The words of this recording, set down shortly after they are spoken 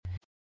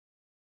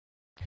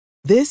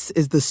This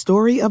is the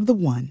story of the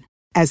one.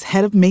 As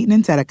head of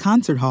maintenance at a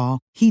concert hall,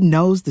 he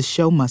knows the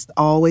show must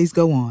always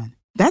go on.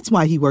 That's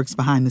why he works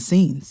behind the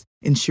scenes,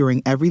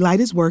 ensuring every light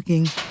is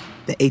working,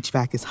 the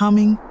HVAC is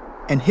humming,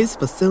 and his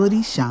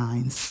facility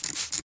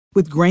shines.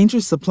 With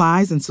Grainger's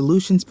supplies and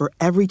solutions for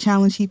every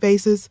challenge he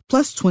faces,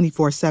 plus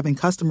 24/7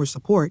 customer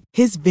support,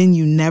 his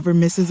venue never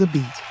misses a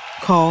beat.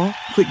 Call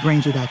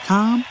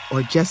quickgrainger.com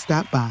or just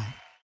stop by.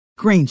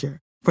 Grainger,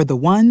 for the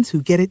ones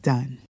who get it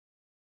done.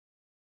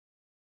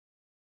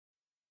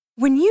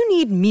 When you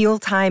need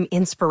mealtime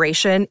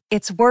inspiration,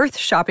 it's worth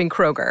shopping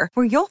Kroger,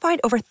 where you'll find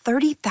over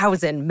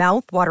 30,000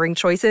 mouth-watering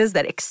choices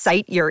that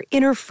excite your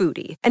inner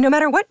foodie. And no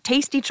matter what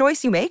tasty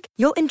choice you make,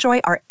 you'll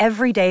enjoy our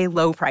everyday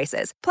low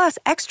prices, plus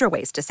extra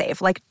ways to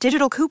save, like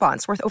digital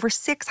coupons worth over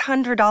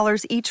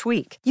 $600 each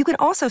week. You can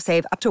also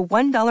save up to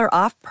 $1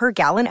 off per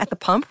gallon at the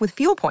pump with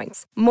fuel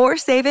points. More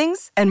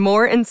savings and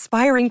more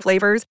inspiring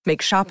flavors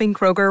make shopping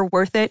Kroger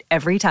worth it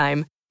every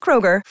time.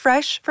 Kroger,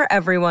 fresh for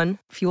everyone.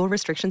 Fuel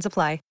restrictions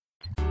apply.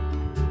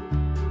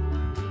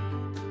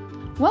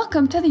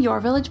 Welcome to the Your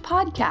Village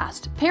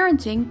podcast,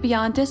 Parenting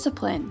Beyond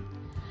Discipline.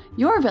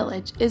 Your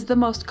Village is the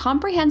most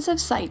comprehensive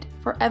site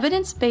for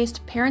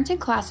evidence-based parenting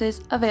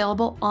classes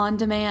available on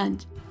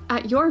demand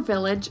at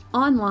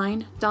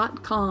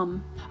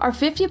yourvillageonline.com. Our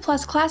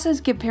 50-plus classes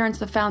give parents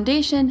the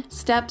foundation,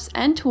 steps,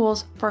 and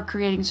tools for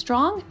creating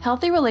strong,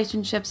 healthy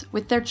relationships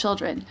with their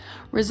children,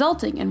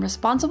 resulting in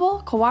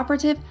responsible,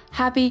 cooperative,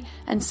 happy,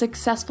 and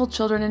successful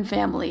children and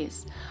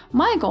families.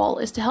 My goal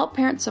is to help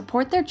parents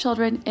support their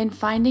children in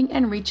finding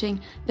and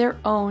reaching their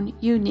own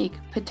unique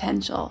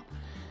potential.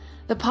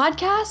 The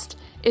podcast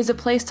is a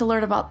place to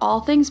learn about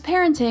all things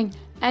parenting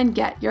and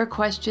get your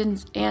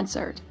questions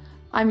answered.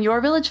 I'm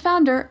Your Village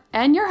founder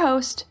and your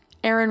host,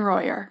 Erin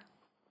Royer.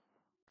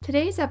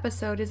 Today's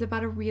episode is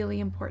about a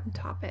really important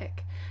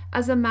topic.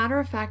 As a matter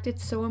of fact,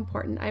 it's so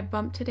important I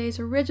bumped today's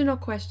original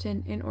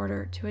question in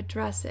order to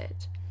address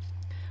it.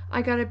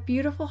 I got a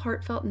beautiful,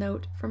 heartfelt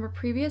note from a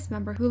previous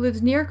member who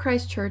lives near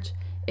Christchurch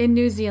in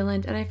New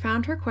Zealand, and I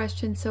found her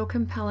question so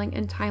compelling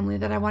and timely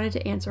that I wanted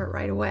to answer it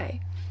right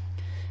away.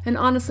 And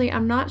honestly,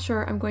 I'm not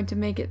sure I'm going to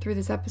make it through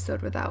this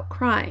episode without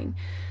crying.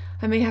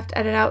 I may have to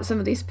edit out some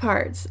of these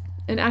parts.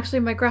 And actually,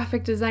 my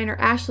graphic designer,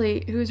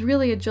 Ashley, who's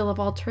really a Jill of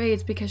all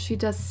trades because she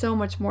does so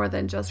much more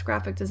than just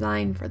graphic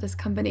design for this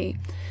company.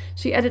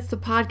 She edits the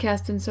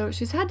podcast, and so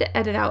she's had to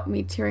edit out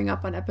me tearing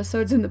up on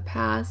episodes in the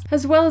past,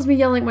 as well as me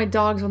yelling at my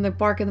dogs when they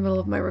bark in the middle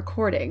of my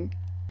recording.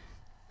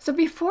 So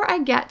before I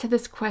get to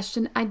this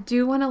question, I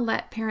do want to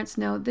let parents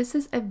know this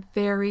is a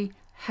very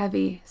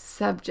heavy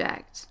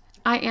subject.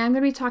 I am going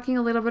to be talking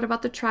a little bit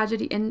about the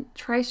tragedy in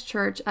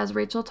Christchurch as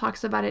Rachel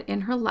talks about it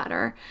in her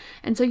letter.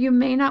 And so you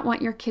may not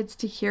want your kids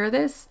to hear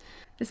this.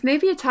 This may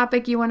be a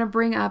topic you want to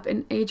bring up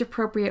in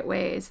age-appropriate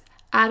ways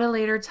at a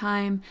later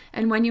time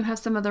and when you have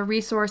some of the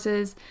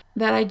resources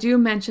that I do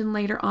mention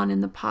later on in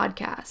the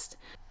podcast.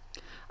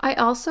 I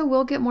also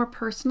will get more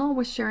personal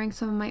with sharing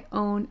some of my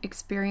own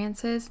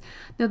experiences.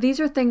 Now, these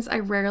are things I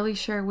rarely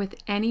share with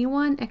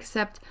anyone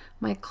except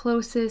my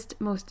closest,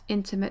 most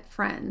intimate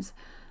friends,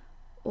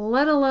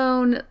 let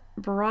alone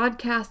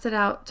broadcast it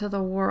out to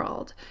the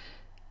world.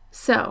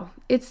 So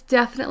it's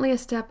definitely a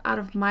step out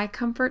of my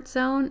comfort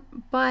zone,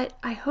 but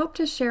I hope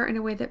to share in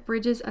a way that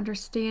bridges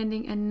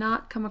understanding and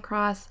not come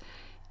across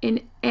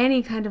in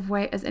any kind of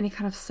way as any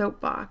kind of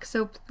soapbox.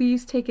 So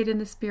please take it in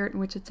the spirit in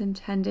which it's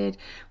intended,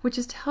 which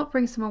is to help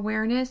bring some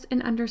awareness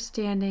and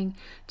understanding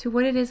to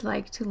what it is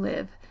like to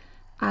live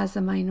as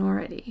a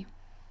minority.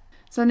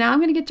 So now I'm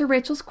going to get to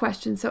Rachel's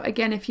question. So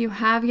again, if you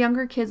have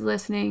younger kids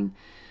listening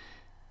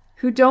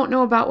who don't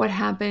know about what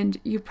happened,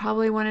 you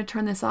probably want to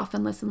turn this off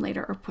and listen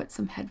later or put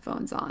some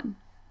headphones on.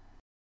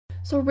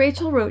 So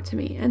Rachel wrote to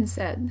me and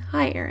said,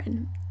 "Hi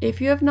Erin, if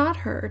you have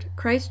not heard,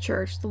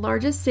 Christchurch, the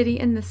largest city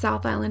in the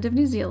South Island of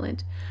New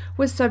Zealand,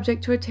 was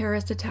subject to a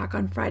terrorist attack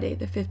on Friday,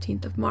 the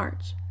 15th of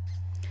March.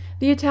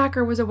 The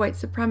attacker was a white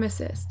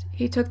supremacist.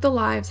 He took the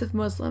lives of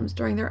Muslims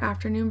during their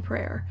afternoon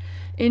prayer,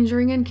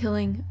 injuring and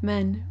killing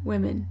men,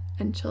 women,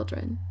 and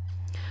children.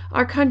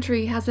 Our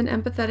country has an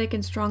empathetic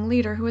and strong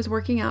leader who is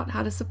working out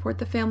how to support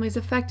the families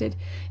affected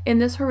in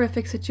this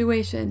horrific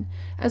situation,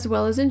 as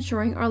well as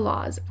ensuring our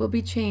laws will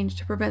be changed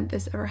to prevent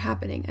this ever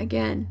happening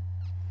again.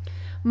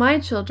 My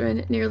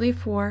children, nearly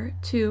 4,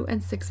 2,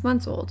 and 6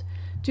 months old,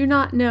 do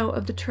not know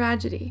of the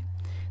tragedy.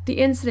 The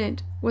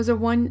incident was a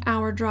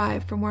 1-hour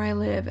drive from where I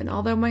live, and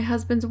although my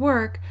husband's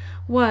work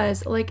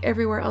was, like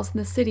everywhere else in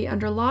the city,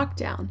 under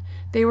lockdown,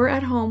 they were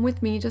at home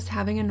with me just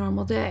having a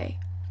normal day.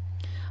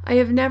 I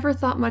have never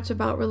thought much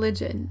about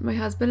religion. My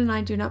husband and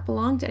I do not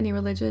belong to any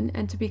religion,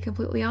 and to be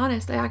completely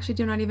honest, I actually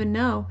do not even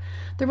know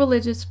the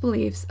religious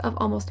beliefs of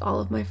almost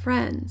all of my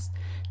friends.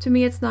 To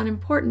me, it's not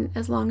important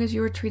as long as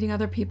you are treating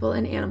other people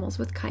and animals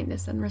with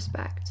kindness and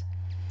respect.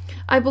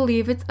 I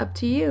believe it's up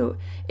to you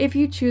if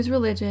you choose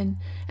religion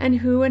and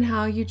who and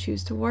how you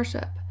choose to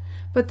worship.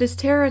 But this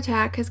terror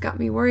attack has got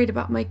me worried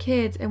about my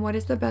kids and what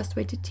is the best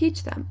way to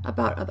teach them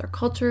about other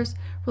cultures,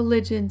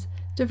 religions,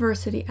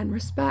 diversity, and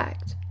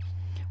respect.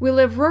 We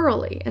live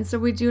rurally, and so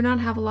we do not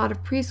have a lot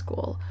of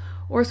preschool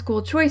or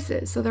school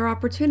choices, so their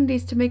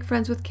opportunities to make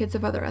friends with kids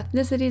of other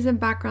ethnicities and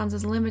backgrounds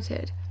is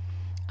limited.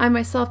 I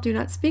myself do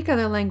not speak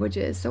other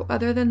languages, so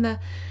other than the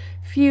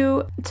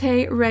few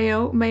Te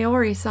Reo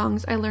Maori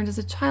songs I learned as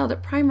a child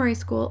at primary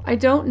school, I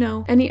don't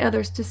know any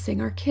others to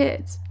sing our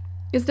kids.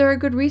 Is there a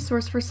good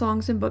resource for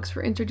songs and books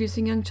for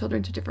introducing young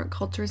children to different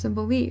cultures and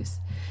beliefs?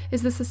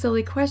 Is this a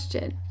silly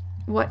question?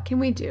 What can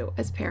we do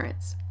as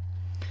parents?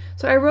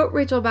 So I wrote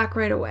Rachel back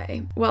right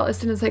away. Well, as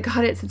soon as I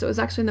got it, since it was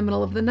actually in the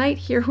middle of the night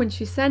here when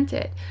she sent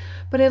it.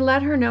 But I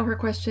let her know her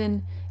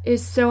question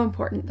is so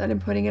important that I'm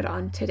putting it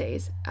on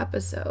today's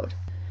episode.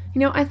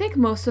 I think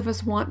most of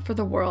us want for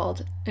the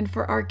world and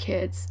for our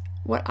kids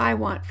what I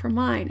want for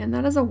mine, and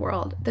that is a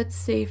world that's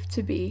safe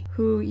to be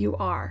who you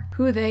are,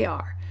 who they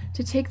are,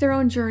 to take their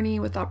own journey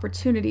with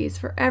opportunities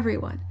for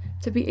everyone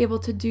to be able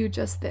to do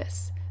just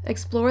this,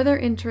 explore their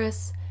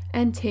interests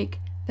and take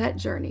that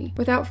journey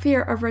without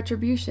fear of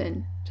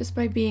retribution, just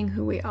by being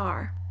who we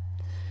are.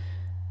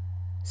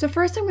 So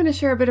first I'm going to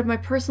share a bit of my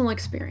personal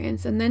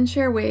experience and then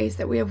share ways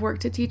that we have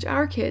worked to teach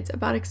our kids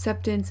about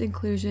acceptance,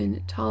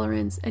 inclusion,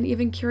 tolerance, and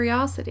even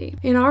curiosity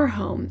in our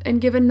home,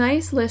 and give a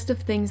nice list of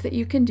things that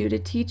you can do to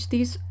teach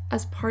these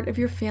as part of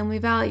your family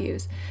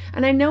values.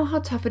 And I know how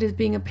tough it is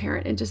being a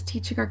parent and just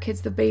teaching our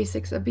kids the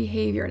basics of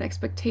behavior and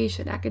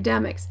expectation,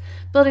 academics,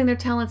 building their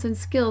talents and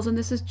skills, and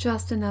this is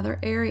just another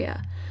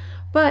area.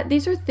 But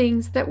these are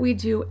things that we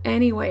do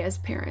anyway as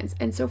parents.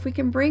 And so if we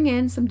can bring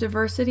in some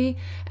diversity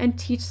and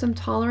teach some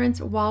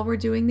tolerance while we're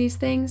doing these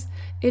things,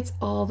 it's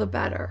all the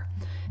better.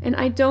 And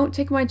I don't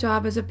take my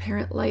job as a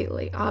parent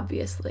lightly,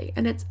 obviously.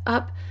 And it's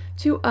up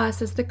to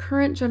us as the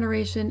current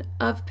generation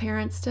of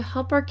parents to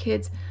help our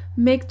kids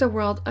make the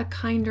world a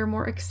kinder,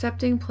 more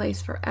accepting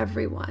place for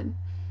everyone.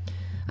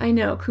 I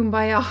know,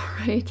 kumbaya,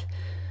 right?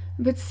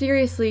 But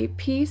seriously,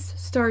 peace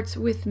starts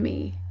with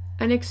me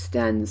and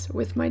extends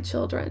with my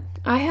children.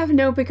 I have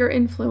no bigger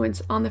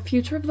influence on the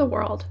future of the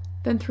world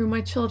than through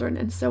my children,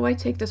 and so I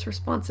take this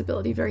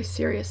responsibility very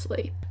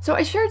seriously. So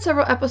I shared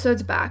several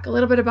episodes back a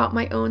little bit about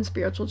my own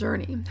spiritual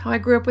journey, how I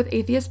grew up with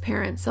atheist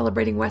parents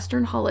celebrating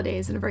Western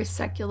holidays in a very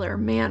secular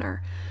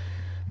manner.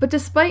 But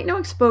despite no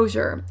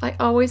exposure, I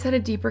always had a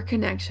deeper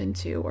connection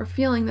to or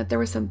feeling that there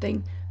was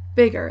something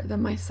bigger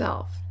than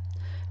myself.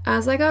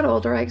 As I got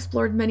older, I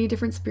explored many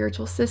different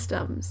spiritual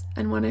systems,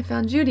 and when I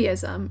found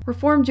Judaism,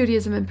 Reform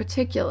Judaism in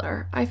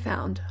particular, I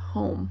found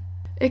home.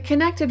 It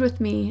connected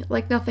with me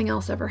like nothing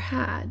else ever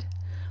had.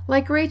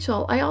 Like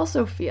Rachel, I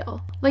also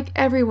feel like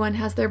everyone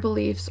has their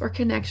beliefs or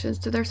connections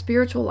to their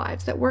spiritual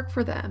lives that work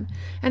for them,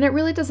 and it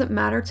really doesn't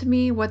matter to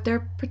me what their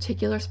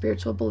particular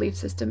spiritual belief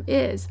system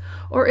is,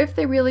 or if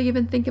they really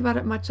even think about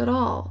it much at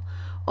all.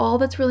 All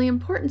that's really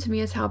important to me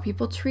is how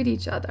people treat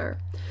each other.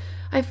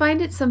 I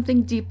find it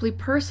something deeply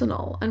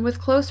personal, and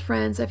with close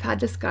friends I've had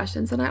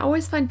discussions, and I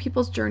always find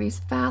people's journeys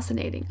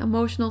fascinating,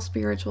 emotional,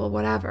 spiritual,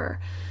 whatever.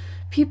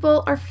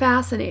 People are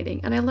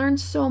fascinating, and I learn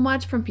so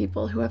much from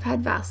people who have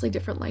had vastly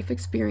different life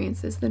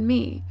experiences than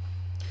me.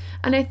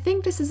 And I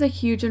think this is a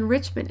huge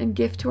enrichment and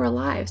gift to our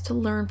lives to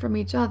learn from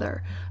each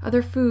other,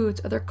 other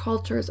foods, other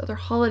cultures, other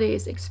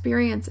holidays,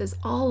 experiences,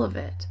 all of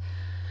it.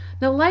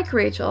 Now, like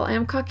Rachel, I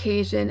am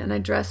Caucasian and I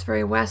dress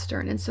very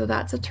Western, and so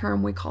that's a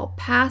term we call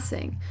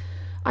passing.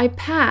 I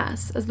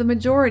pass as the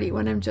majority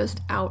when I'm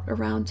just out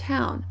around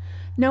town.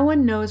 No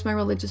one knows my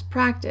religious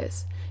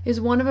practice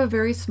is one of a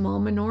very small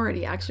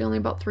minority, actually only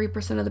about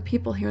 3% of the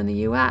people here in the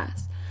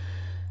U.S.,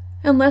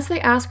 unless they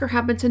ask or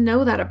happen to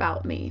know that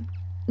about me.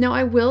 Now,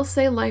 I will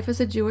say life as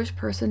a Jewish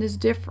person is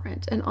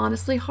different and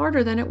honestly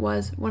harder than it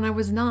was when I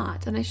was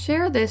not, and I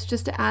share this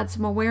just to add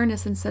some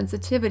awareness and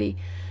sensitivity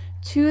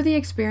to the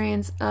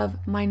experience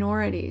of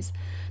minorities.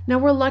 Now,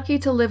 we're lucky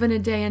to live in a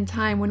day and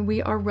time when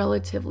we are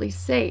relatively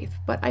safe,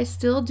 but I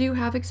still do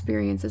have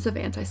experiences of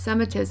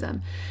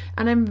anti-Semitism,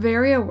 and I'm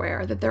very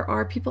aware that there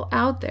are people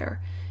out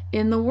there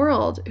in the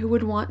world who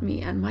would want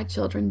me and my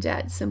children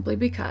dead simply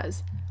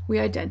because we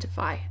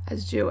identify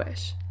as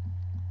Jewish.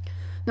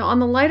 Now, on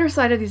the lighter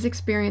side of these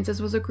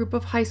experiences was a group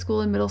of high school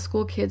and middle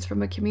school kids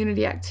from a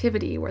community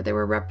activity where they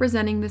were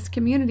representing this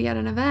community at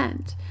an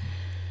event.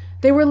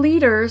 They were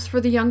leaders for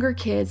the younger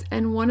kids,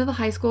 and one of the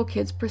high school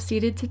kids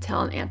proceeded to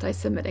tell an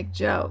anti-Semitic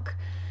joke.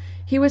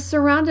 He was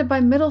surrounded by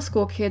middle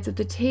school kids at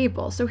the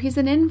table, so he's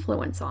an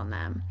influence on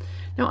them.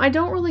 Now, I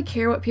don't really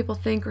care what people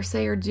think or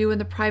say or do in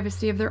the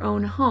privacy of their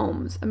own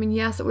homes. I mean,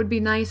 yes, it would be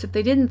nice if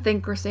they didn't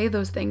think or say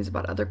those things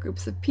about other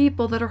groups of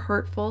people that are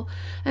hurtful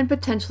and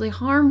potentially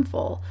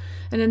harmful.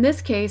 And in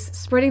this case,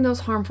 spreading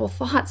those harmful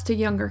thoughts to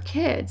younger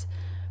kids.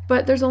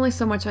 But there's only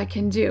so much I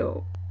can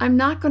do. I'm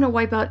not going to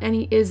wipe out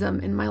any ism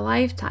in my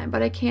lifetime,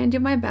 but I can do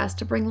my best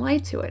to bring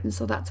light to it, and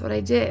so that's what I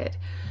did.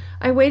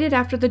 I waited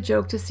after the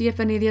joke to see if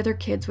any of the other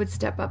kids would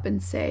step up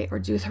and say or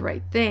do the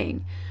right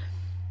thing.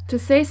 To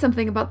say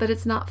something about that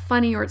it's not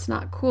funny or it's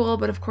not cool,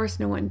 but of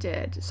course no one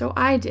did. So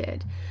I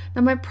did.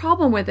 Now my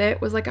problem with it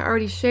was, like I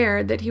already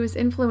shared, that he was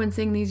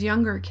influencing these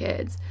younger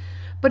kids.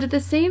 But at the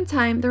same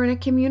time, they're in a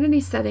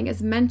community setting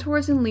as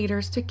mentors and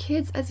leaders to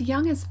kids as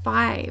young as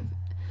 5.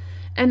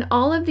 And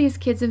all of these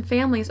kids and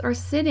families are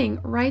sitting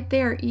right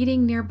there,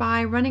 eating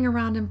nearby, running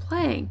around and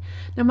playing.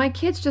 Now, my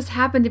kids just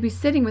happen to be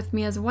sitting with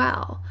me as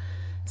well,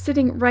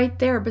 sitting right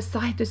there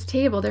beside this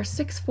table. They're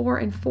 6, 4,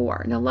 and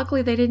 4. Now,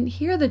 luckily, they didn't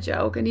hear the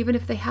joke, and even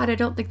if they had, I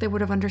don't think they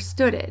would have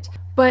understood it.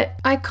 But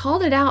I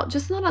called it out,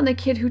 just not on the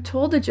kid who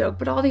told the joke,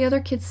 but all the other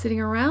kids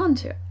sitting around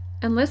to it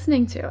and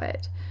listening to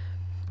it.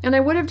 And I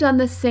would have done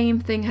the same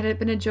thing had it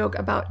been a joke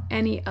about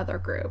any other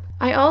group.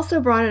 I also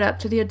brought it up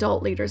to the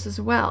adult leaders as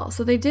well,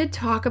 so they did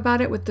talk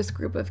about it with this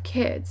group of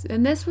kids,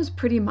 and this was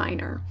pretty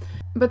minor.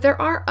 But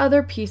there are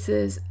other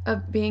pieces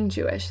of being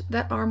Jewish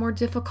that are more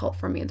difficult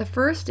for me. The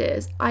first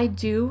is I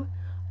do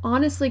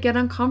honestly get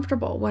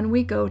uncomfortable when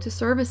we go to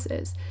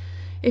services.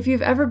 If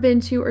you've ever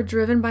been to or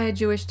driven by a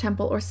Jewish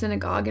temple or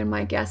synagogue, and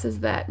my guess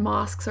is that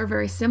mosques are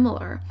very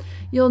similar,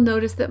 you'll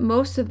notice that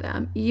most of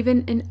them,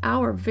 even in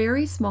our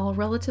very small,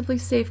 relatively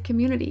safe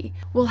community,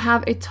 will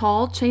have a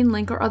tall chain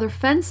link or other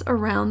fence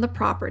around the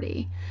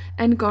property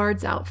and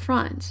guards out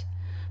front.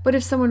 But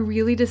if someone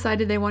really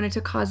decided they wanted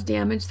to cause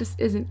damage, this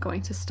isn't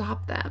going to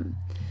stop them.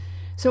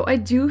 So I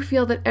do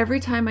feel that every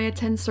time I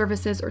attend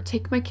services or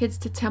take my kids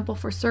to temple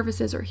for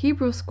services or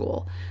Hebrew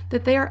school,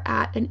 that they are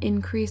at an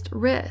increased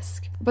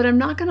risk. But I'm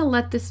not going to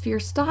let this fear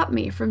stop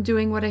me from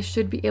doing what I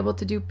should be able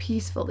to do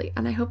peacefully.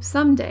 And I hope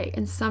someday,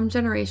 in some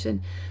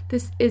generation,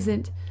 this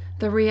isn't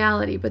the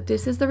reality, but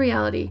this is the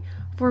reality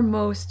for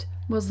most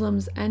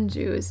Muslims and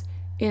Jews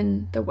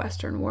in the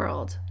Western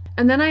world.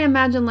 And then I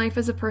imagine life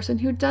as a person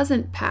who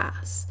doesn't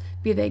pass,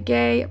 be they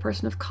gay, a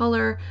person of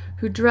color,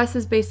 who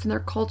dresses based on their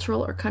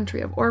cultural or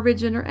country of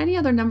origin, or any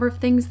other number of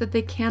things that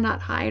they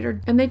cannot hide,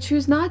 and they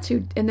choose not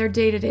to in their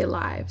day-to-day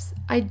lives.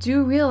 I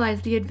do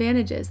realize the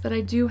advantages that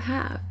I do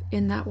have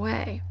in that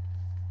way.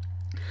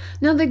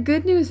 Now, the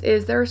good news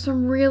is there are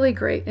some really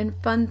great and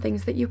fun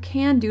things that you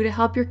can do to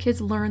help your kids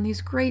learn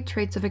these great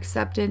traits of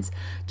acceptance,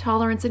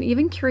 tolerance, and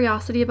even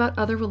curiosity about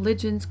other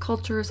religions,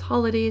 cultures,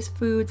 holidays,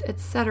 foods,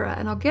 etc.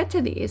 And I'll get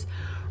to these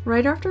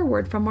right after a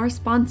word from our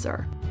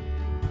sponsor.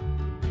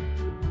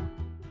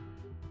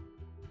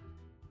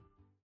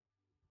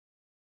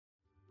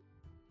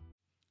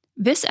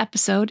 This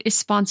episode is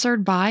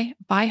sponsored by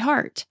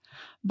ByHeart.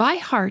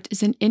 ByHeart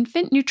is an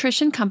infant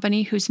nutrition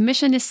company whose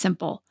mission is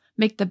simple: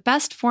 make the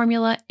best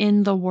formula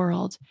in the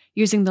world.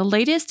 Using the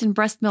latest in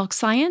breast milk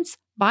science,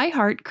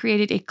 ByHeart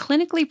created a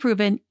clinically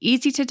proven,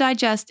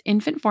 easy-to-digest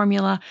infant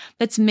formula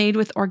that's made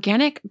with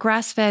organic,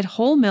 grass-fed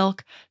whole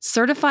milk,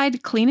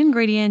 certified clean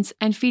ingredients,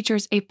 and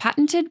features a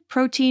patented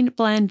protein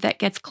blend that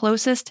gets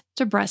closest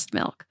to breast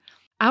milk.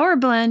 Our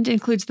blend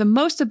includes the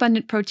most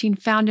abundant protein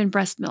found in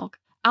breast milk,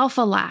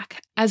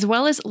 alpha-lac, as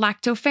well as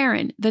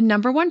lactoferrin, the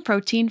 #1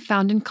 protein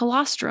found in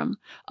colostrum,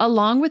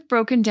 along with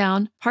broken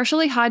down,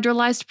 partially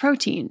hydrolyzed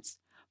proteins.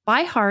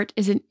 ByHeart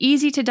is an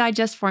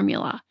easy-to-digest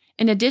formula.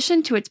 In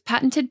addition to its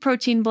patented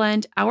protein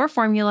blend, our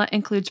formula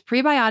includes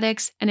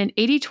prebiotics and an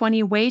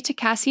 80-20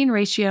 whey-to-casein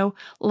ratio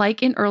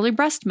like in early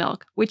breast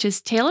milk, which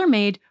is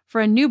tailor-made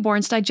for a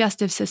newborn's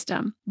digestive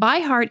system.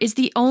 ByHeart is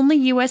the only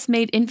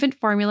U.S.-made infant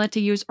formula to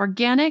use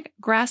organic,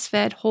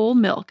 grass-fed whole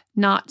milk,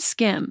 not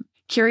skim.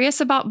 Curious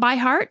about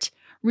ByHeart?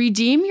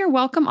 Redeem your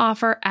welcome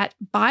offer at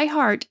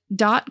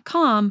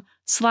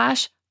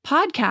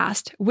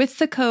byheart.com/podcast with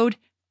the code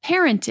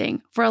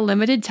PARENTING for a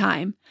limited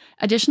time.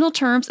 Additional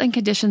terms and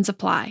conditions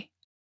apply.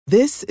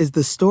 This is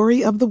the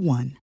story of the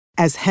one.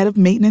 As head of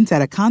maintenance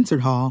at a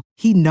concert hall,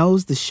 he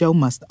knows the show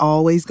must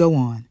always go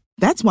on.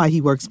 That's why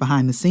he works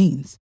behind the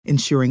scenes,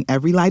 ensuring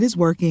every light is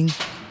working,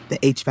 the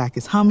HVAC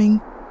is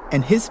humming,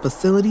 and his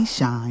facility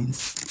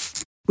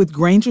shines. With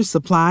Grainger's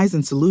supplies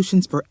and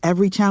solutions for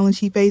every challenge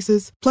he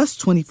faces, plus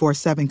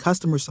 24/7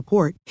 customer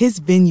support, his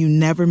venue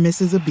never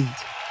misses a beat.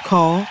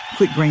 Call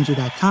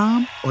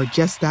quickgrainger.com or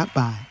just stop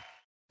by.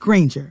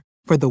 Grainger,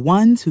 for the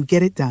ones who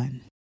get it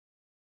done.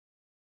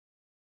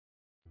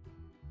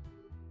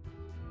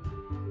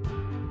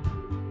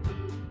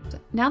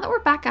 Now that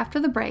we're back after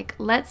the break,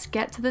 let's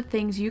get to the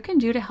things you can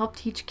do to help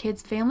teach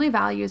kids family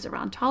values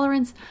around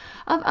tolerance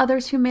of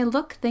others who may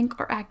look, think,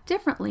 or act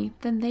differently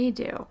than they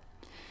do.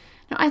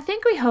 Now, I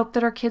think we hope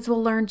that our kids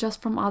will learn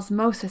just from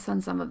osmosis on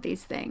some of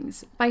these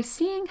things, by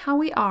seeing how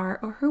we are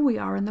or who we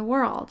are in the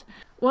world.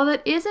 While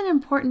it is an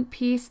important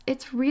piece,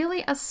 it's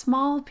really a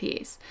small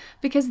piece,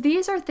 because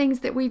these are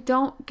things that we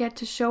don't get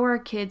to show our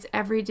kids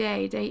every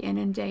day, day in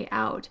and day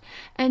out.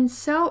 And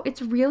so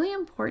it's really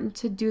important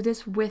to do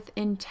this with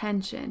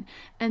intention.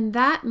 And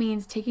that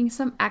means taking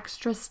some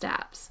extra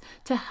steps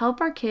to help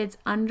our kids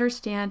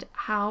understand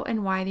how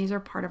and why these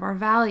are part of our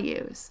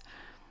values.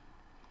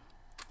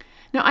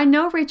 Now, I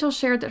know Rachel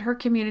shared that her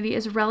community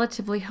is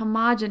relatively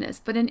homogenous,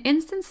 but in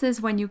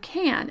instances when you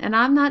can, and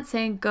I'm not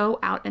saying go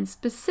out and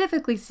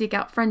specifically seek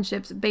out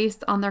friendships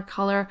based on their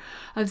color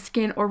of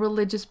skin or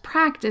religious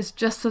practice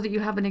just so that you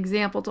have an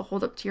example to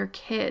hold up to your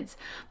kids,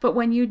 but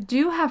when you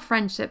do have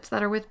friendships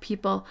that are with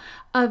people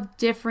of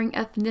differing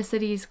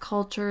ethnicities,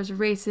 cultures,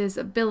 races,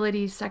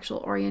 abilities,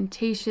 sexual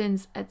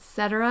orientations,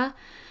 etc.,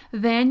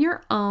 than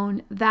your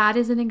own, that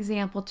is an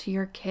example to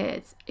your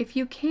kids. If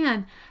you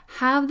can,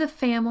 have the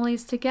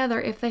families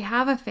together if they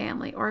have a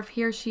family, or if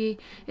he or she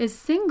is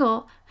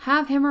single,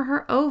 have him or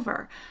her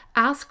over.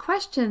 Ask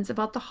questions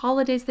about the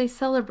holidays they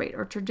celebrate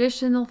or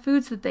traditional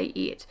foods that they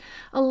eat.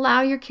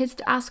 Allow your kids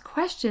to ask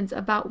questions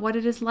about what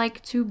it is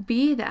like to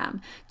be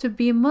them, to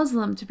be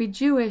Muslim, to be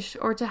Jewish,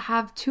 or to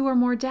have 2 or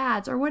more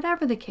dads, or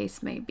whatever the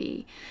case may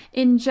be.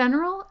 In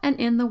general and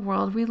in the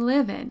world we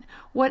live in,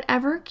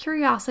 whatever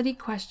curiosity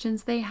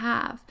questions they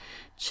have.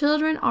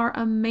 Children are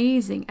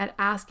amazing at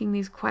asking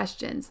these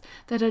questions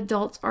that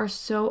adults are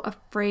so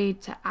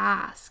afraid to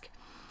ask.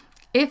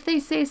 If they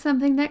say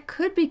something that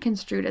could be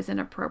construed as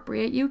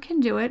inappropriate, you can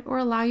do it, or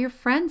allow your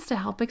friends to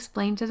help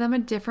explain to them a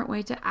different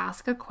way to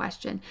ask a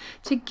question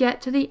to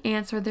get to the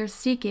answer they're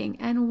seeking,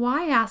 and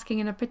why asking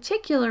in a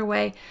particular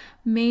way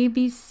may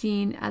be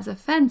seen as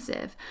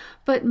offensive.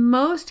 But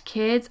most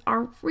kids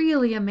are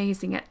really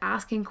amazing at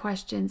asking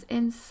questions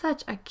in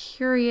such a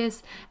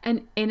curious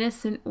and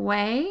innocent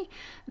way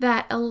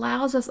that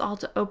allows us all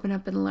to open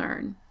up and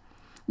learn.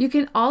 You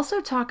can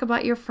also talk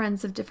about your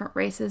friends of different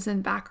races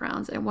and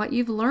backgrounds and what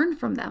you've learned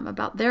from them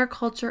about their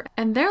culture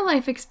and their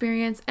life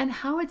experience, and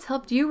how it's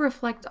helped you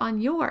reflect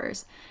on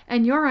yours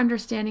and your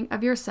understanding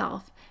of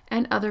yourself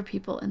and other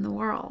people in the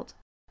world.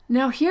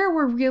 Now, here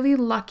we're really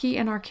lucky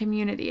in our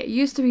community. It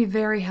used to be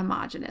very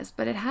homogenous,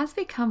 but it has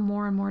become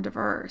more and more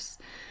diverse.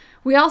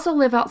 We also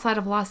live outside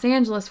of Los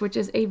Angeles, which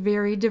is a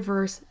very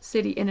diverse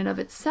city in and of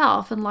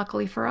itself. And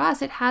luckily for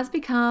us, it has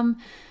become,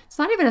 it's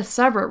not even a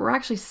suburb. We're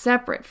actually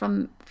separate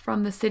from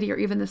the city or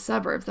even the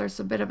suburbs. There's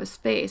a bit of a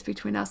space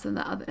between us and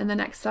the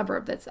next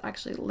suburb that's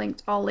actually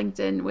linked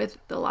in with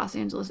the Los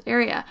Angeles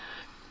area.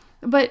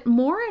 But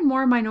more and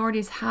more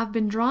minorities have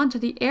been drawn to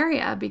the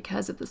area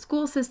because of the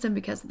school system,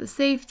 because of the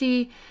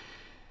safety.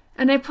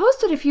 And I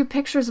posted a few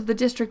pictures of the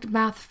district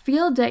math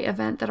field day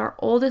event that our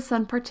oldest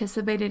son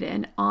participated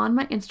in on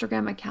my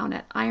Instagram account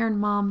at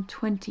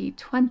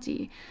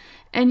IronMom2020.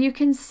 And you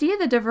can see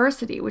the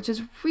diversity, which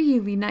is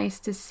really nice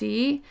to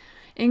see,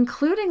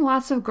 including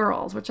lots of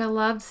girls, which I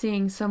loved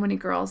seeing so many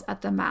girls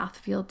at the math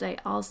field day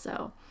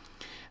also.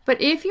 But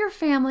if your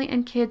family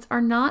and kids are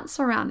not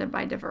surrounded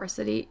by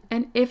diversity,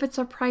 and if it's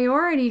a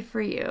priority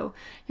for you,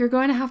 you're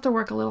going to have to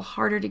work a little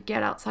harder to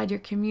get outside your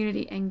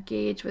community and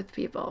engage with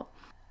people.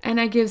 And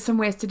I give some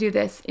ways to do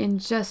this in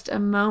just a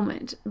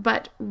moment.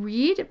 But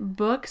read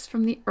books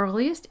from the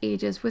earliest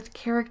ages with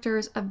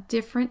characters of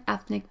different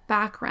ethnic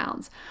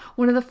backgrounds.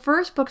 One of the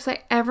first books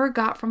I ever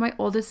got from my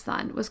oldest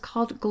son was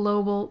called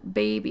Global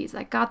Babies.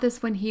 I got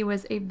this when he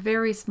was a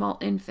very small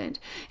infant.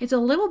 It's a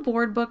little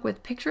board book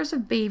with pictures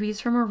of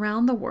babies from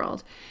around the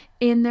world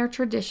in their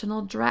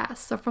traditional dress.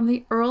 So from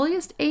the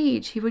earliest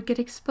age, he would get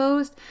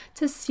exposed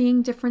to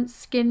seeing different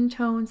skin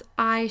tones,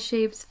 eye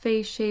shapes,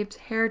 face shapes,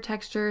 hair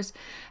textures,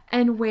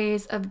 and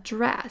ways of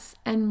dress,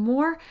 and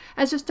more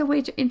as just a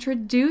way to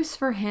introduce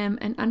for him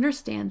and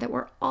understand that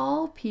we're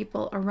all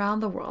people around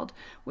the world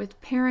with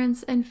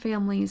parents and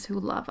families who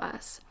love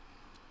us.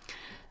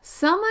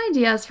 Some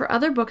ideas for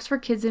other books for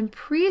kids in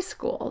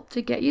preschool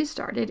to get you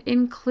started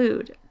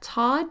include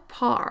Todd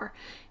Parr,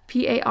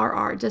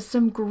 Parr, does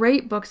some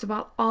great books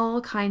about all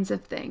kinds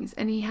of things,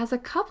 and he has a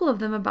couple of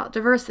them about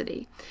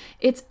diversity.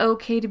 It's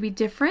Okay to Be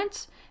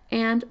Different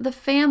and The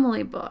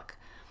Family Book.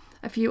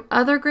 A few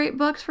other great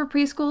books for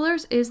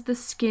preschoolers is The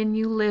Skin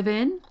You Live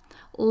In,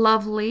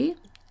 Lovely,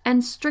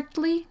 and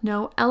Strictly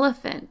No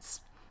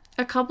Elephants.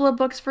 A couple of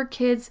books for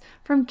kids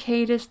from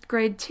K to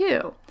grade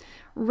 2,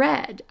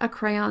 Red, A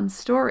Crayon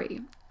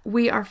Story,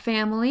 We Are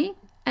Family,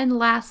 and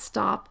Last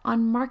Stop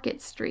on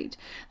Market Street.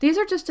 These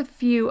are just a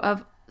few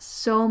of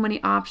so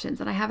many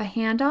options, and I have a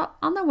handout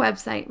on the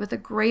website with a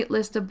great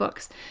list of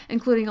books,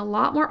 including a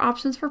lot more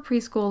options for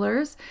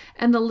preschoolers,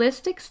 and the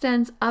list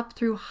extends up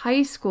through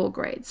high school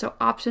grades, so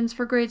options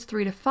for grades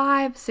 3 to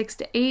 5, 6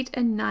 to 8,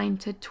 and 9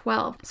 to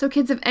 12. So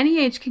kids of any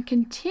age can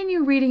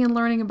continue reading and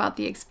learning about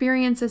the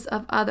experiences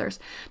of others.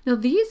 Now,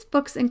 these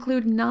books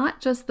include not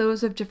just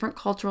those of different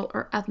cultural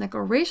or ethnic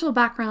or racial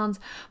backgrounds,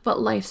 but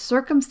life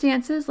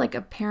circumstances, like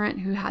a parent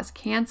who has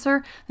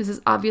cancer. This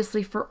is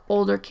obviously for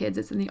older kids.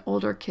 It's in the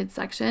older kids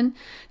section.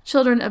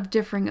 Children of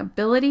differing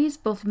abilities,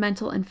 both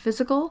mental and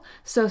physical,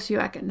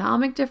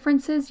 socioeconomic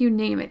differences, you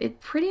name it.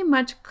 It pretty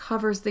much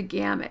covers the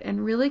gamut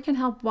and really can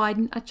help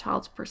widen a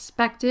child's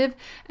perspective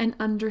and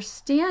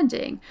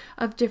understanding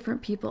of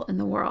different people in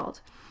the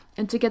world.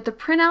 And to get the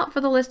printout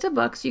for the list of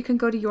books, you can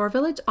go to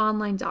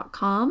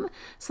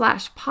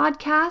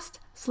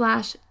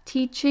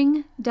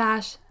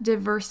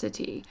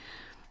yourvillageonline.com/podcast/teaching-diversity.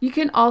 You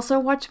can also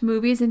watch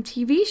movies and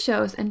TV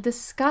shows and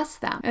discuss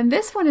them. And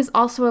this one is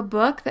also a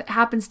book that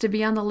happens to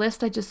be on the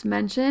list I just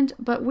mentioned,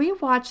 but we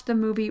watched the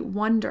movie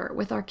Wonder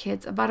with our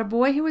kids about a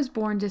boy who was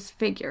born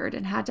disfigured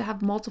and had to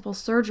have multiple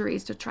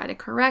surgeries to try to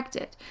correct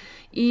it.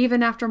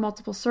 Even after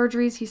multiple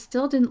surgeries, he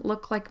still didn't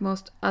look like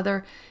most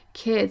other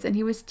kids, and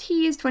he was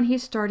teased when he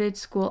started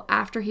school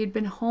after he'd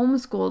been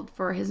homeschooled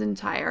for his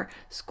entire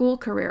school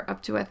career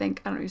up to, I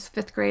think, he was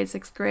 5th grade,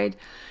 6th grade.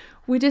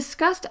 We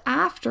discussed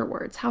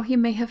afterwards how he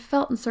may have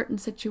felt in certain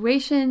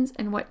situations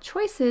and what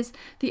choices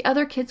the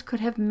other kids could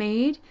have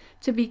made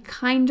to be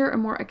kinder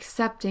and more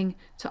accepting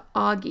to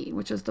Augie,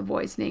 which is the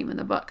boy's name in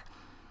the book.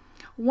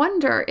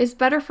 Wonder is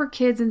better for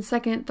kids in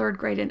 2nd, 3rd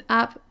grade and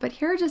up, but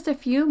here are just a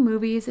few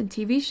movies and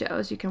TV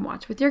shows you can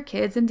watch with your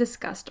kids and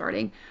discuss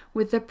starting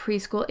with the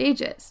preschool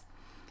ages.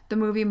 The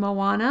movie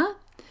Moana.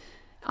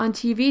 On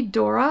TV,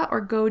 Dora or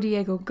Go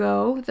Diego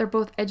Go. They're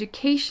both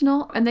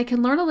educational and they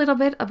can learn a little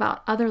bit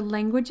about other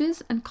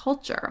languages and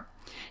culture.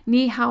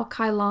 Ni Hao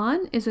Kai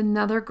Lan is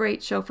another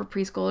great show for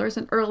preschoolers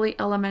and early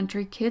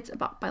elementary kids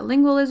about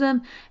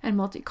bilingualism and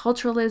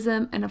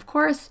multiculturalism. And of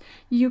course,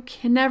 you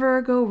can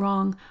never go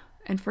wrong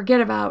and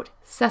forget about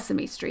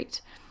Sesame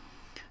Street.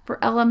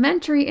 For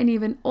elementary and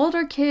even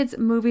older kids,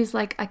 movies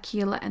like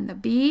Akeelah and the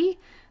Bee,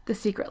 The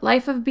Secret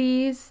Life of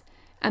Bees,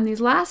 and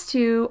these last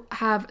two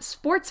have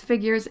sports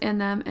figures in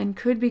them and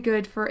could be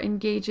good for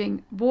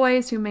engaging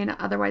boys who may not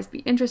otherwise be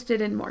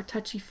interested in more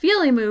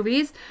touchy-feely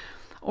movies,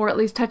 or at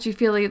least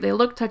touchy-feely, they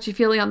look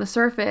touchy-feely on the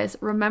surface.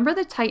 Remember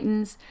the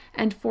Titans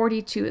and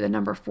 42, the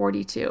number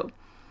 42.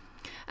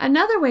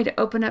 Another way to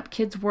open up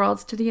kids'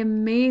 worlds to the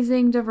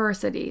amazing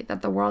diversity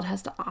that the world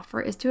has to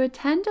offer is to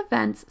attend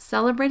events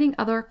celebrating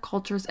other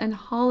cultures and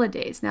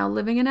holidays. Now,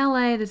 living in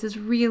LA, this is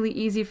really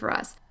easy for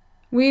us.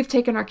 We've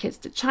taken our kids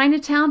to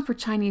Chinatown for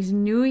Chinese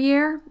New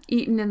Year,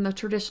 eaten in the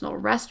traditional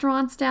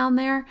restaurants down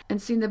there,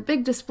 and seen the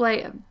big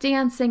display of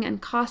dancing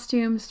and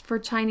costumes for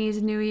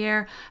Chinese New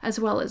Year, as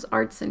well as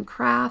arts and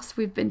crafts.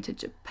 We've been to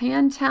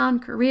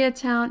Japantown,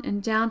 Koreatown,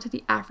 and down to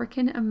the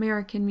African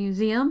American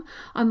Museum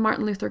on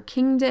Martin Luther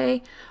King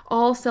Day,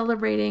 all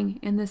celebrating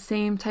in the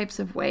same types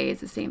of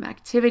ways, the same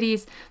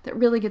activities that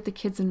really get the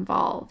kids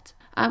involved.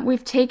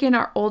 We've taken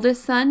our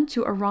oldest son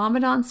to a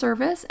Ramadan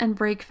service and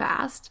break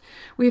fast.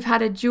 We've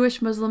had a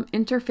Jewish-Muslim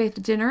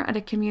interfaith dinner at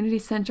a community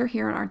center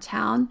here in our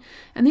town.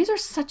 And these are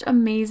such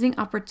amazing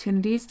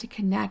opportunities to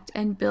connect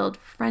and build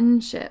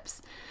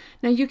friendships.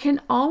 Now, you can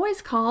always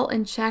call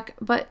and check,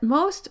 but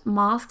most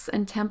mosques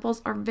and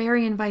temples are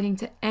very inviting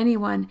to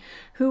anyone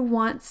who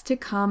wants to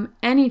come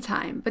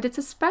anytime. But it's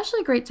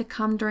especially great to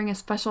come during a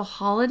special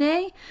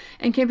holiday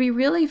and can be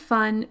really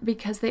fun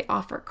because they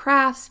offer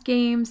crafts,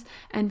 games,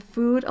 and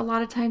food a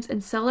lot of times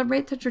and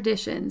celebrate the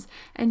traditions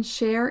and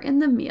share in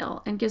the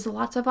meal and gives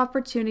lots of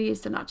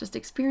opportunities to not just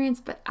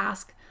experience, but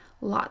ask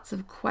lots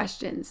of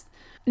questions.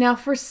 Now,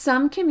 for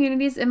some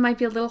communities, it might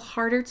be a little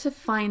harder to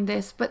find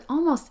this, but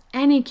almost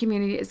any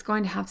community is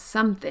going to have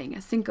something.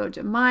 A Cinco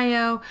de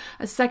Mayo,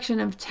 a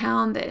section of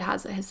town that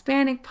has a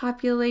Hispanic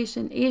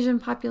population, Asian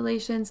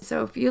populations.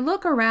 So if you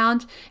look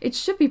around, it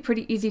should be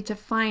pretty easy to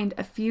find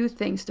a few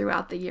things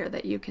throughout the year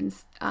that you can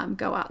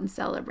go out and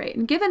celebrate.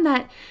 And given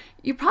that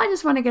you probably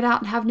just want to get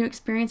out and have new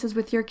experiences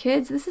with your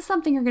kids, this is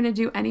something you're going to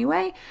do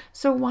anyway.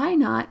 So why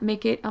not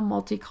make it a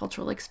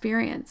multicultural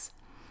experience?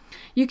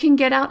 You can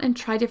get out and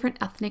try different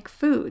ethnic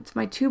foods.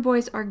 My two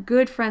boys are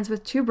good friends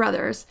with two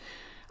brothers,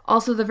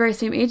 also the very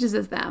same ages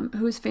as them,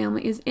 whose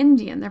family is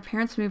Indian. Their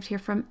parents moved here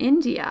from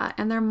India,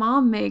 and their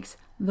mom makes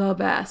the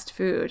best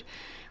food.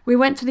 We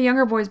went to the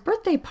younger boy's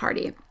birthday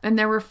party, and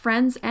there were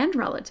friends and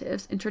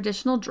relatives in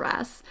traditional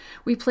dress.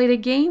 We played a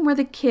game where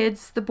the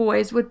kids, the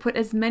boys, would put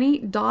as many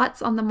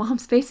dots on the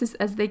mom's faces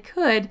as they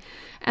could,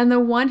 and the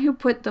one who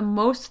put the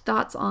most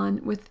dots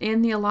on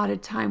within the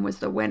allotted time was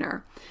the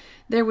winner.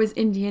 There was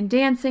Indian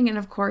dancing and,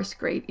 of course,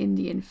 great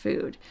Indian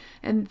food.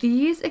 And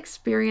these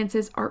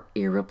experiences are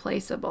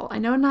irreplaceable. I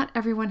know not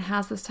everyone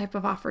has this type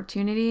of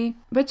opportunity,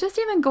 but just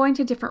even going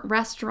to different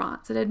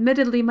restaurants, and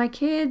admittedly, my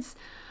kids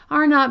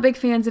are not big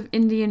fans of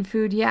Indian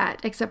food yet,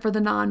 except for the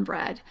naan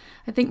bread.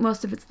 I think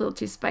most of it's a little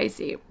too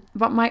spicy.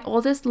 But my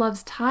oldest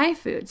loves Thai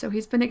food, so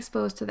he's been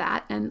exposed to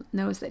that and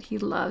knows that he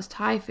loves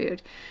Thai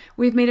food.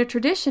 We've made a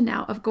tradition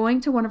now of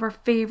going to one of our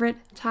favorite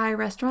Thai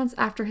restaurants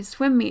after his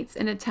swim meets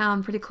in a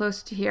town pretty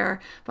close to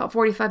here, about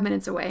 45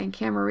 minutes away in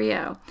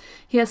Camarillo.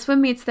 He has swim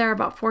meets there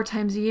about 4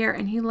 times a year,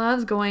 and he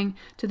loves going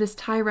to this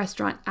Thai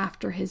restaurant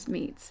after his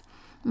meets.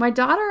 My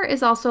daughter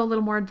is also a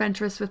little more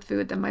adventurous with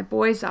food than my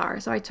boys are,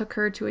 so I took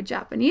her to a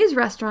Japanese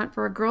restaurant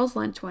for a girls'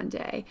 lunch one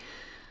day.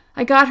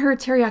 I got her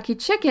teriyaki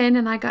chicken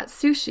and I got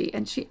sushi,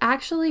 and she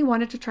actually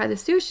wanted to try the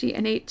sushi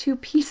and ate 2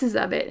 pieces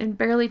of it and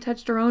barely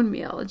touched her own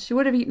meal. And she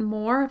would have eaten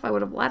more if I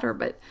would have let her,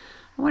 but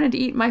I wanted to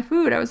eat my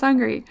food. I was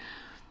hungry.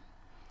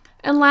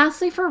 And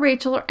lastly, for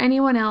Rachel or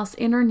anyone else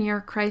in or near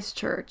Christ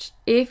Church,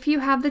 if you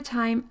have the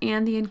time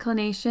and the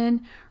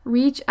inclination,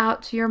 reach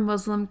out to your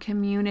Muslim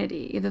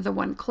community, either the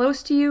one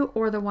close to you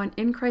or the one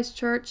in Christ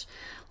Church.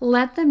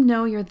 Let them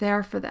know you're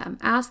there for them.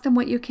 Ask them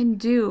what you can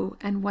do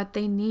and what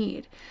they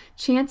need.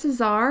 Chances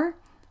are,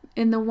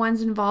 in the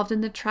ones involved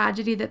in the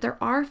tragedy, that there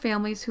are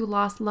families who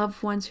lost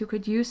loved ones who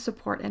could use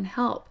support and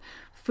help.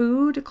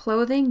 Food,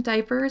 clothing,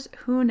 diapers,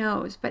 who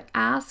knows? But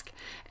ask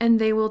and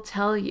they will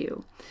tell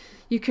you.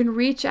 You can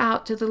reach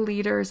out to the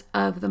leaders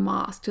of the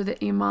mosque, to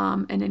the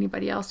imam and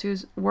anybody else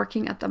who's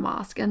working at the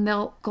mosque, and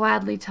they'll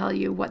gladly tell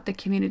you what the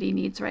community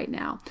needs right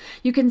now.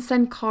 You can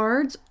send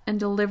cards and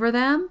deliver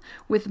them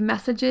with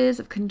messages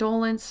of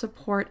condolence,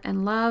 support,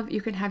 and love. You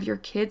can have your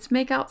kids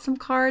make out some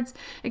cards,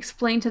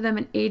 explain to them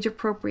in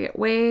age-appropriate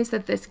ways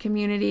that this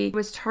community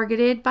was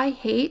targeted by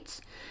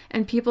hate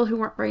and people who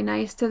weren't very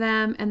nice to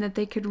them, and that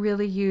they could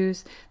really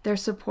use their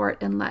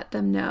support, and let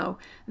them know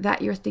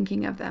that you're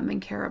thinking of them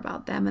and care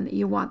about them and that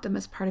you want them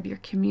as part of your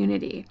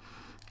community.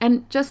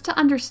 And just to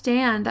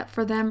understand that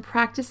for them,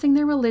 practicing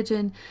their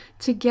religion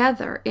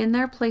together in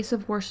their place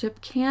of worship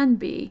can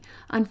be,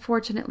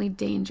 unfortunately,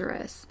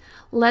 dangerous.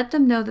 Let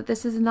them know that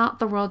this is not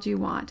the world you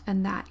want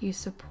and that you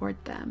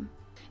support them.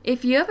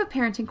 If you have a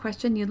parenting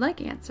question you'd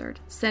like answered,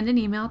 send an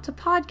email to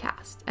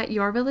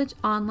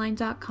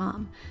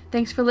podcast@yourvillageonline.com.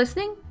 Thanks for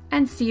listening,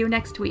 and see you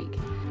next week.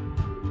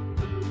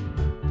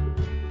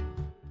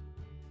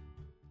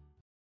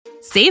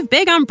 Save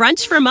big on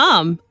brunch for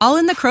mom, all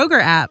in the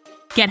Kroger app.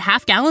 Get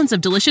half gallons of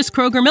delicious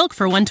Kroger milk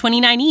for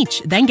 $1.29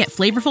 each. Then get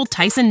flavorful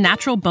Tyson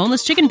natural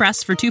boneless chicken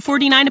breasts for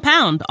 $2.49 a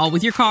pound, all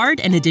with your card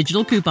and a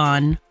digital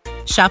coupon.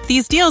 Shop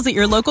these deals at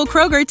your local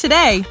Kroger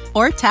today,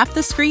 or tap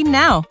the screen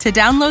now to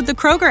download the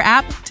Kroger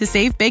app to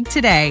save big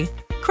today.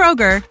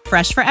 Kroger,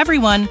 fresh for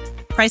everyone.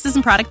 Prices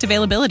and product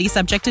availability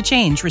subject to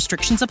change.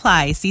 Restrictions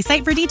apply. See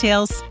site for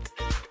details.